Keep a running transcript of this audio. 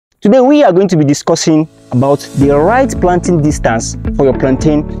Today we are going to be discussing about the right planting distance for your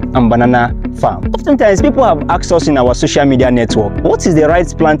plantain and banana farm. Oftentimes people have asked us in our social media network, what is the right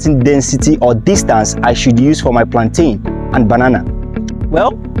planting density or distance I should use for my plantain and banana?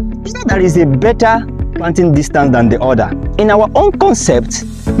 Well, it's not that there is a better planting distance than the other. In our own concept,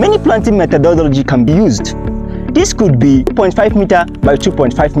 many planting methodology can be used. This could be 2.5 meter by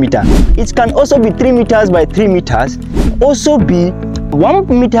 2.5 meter. It can also be 3 meters by 3 meters, also be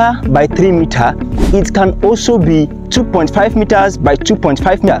 1 meter by 3 meter. It can also be 2.5 meters by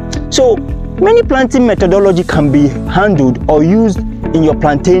 2.5 meter. So many planting methodology can be handled or used in your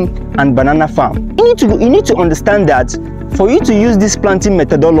plantain and banana farm. You need to understand that for you to use this planting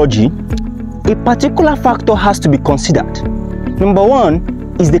methodology, a particular factor has to be considered. Number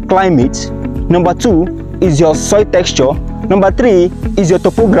one is the climate. Number two is your soil texture. Number three is your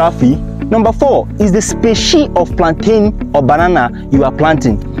topography. Number four is the species of plantain or banana you are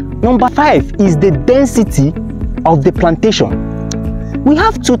planting. Number five is the density of the plantation. We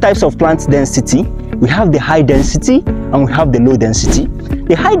have two types of plant density. We have the high density and we have the low density.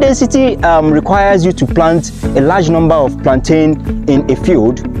 The high density requires you to plant a large number of plantain in a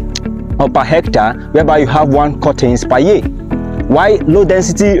field or per hectare, whereby you have 1 cuttings per year. While low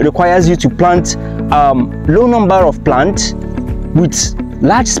density requires you to plant low number of plants with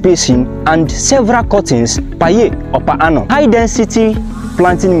large spacing and several cuttings per year or per annum. High density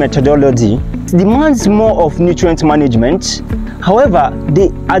planting methodology demands more of nutrient management. However, the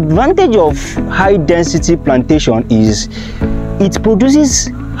advantage of high density plantation is it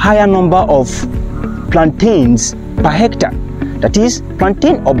produces higher number of plantains per hectare. That is,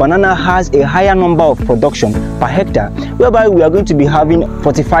 plantain or banana has a higher number of production per hectare, whereby we are going to be having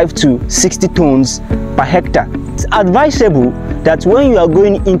 45 to 60 tons per hectare. It's advisable that when you are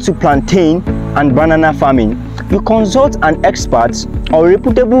going into plantain and banana farming, you consult an expert or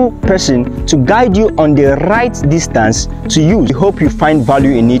reputable person to guide you on the right distance to use. We hope you find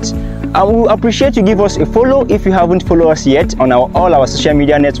value in it. I will appreciate you give us a follow if you haven't followed us yet on all our social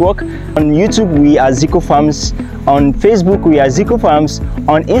media network. On YouTube we are Zico Farms, on Facebook we are Zico Farms,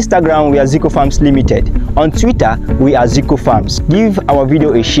 on Instagram we are Zico Farms Limited, on Twitter we are Zico Farms. Give our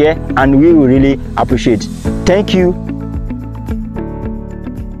video a share and we will really appreciate. Thank you.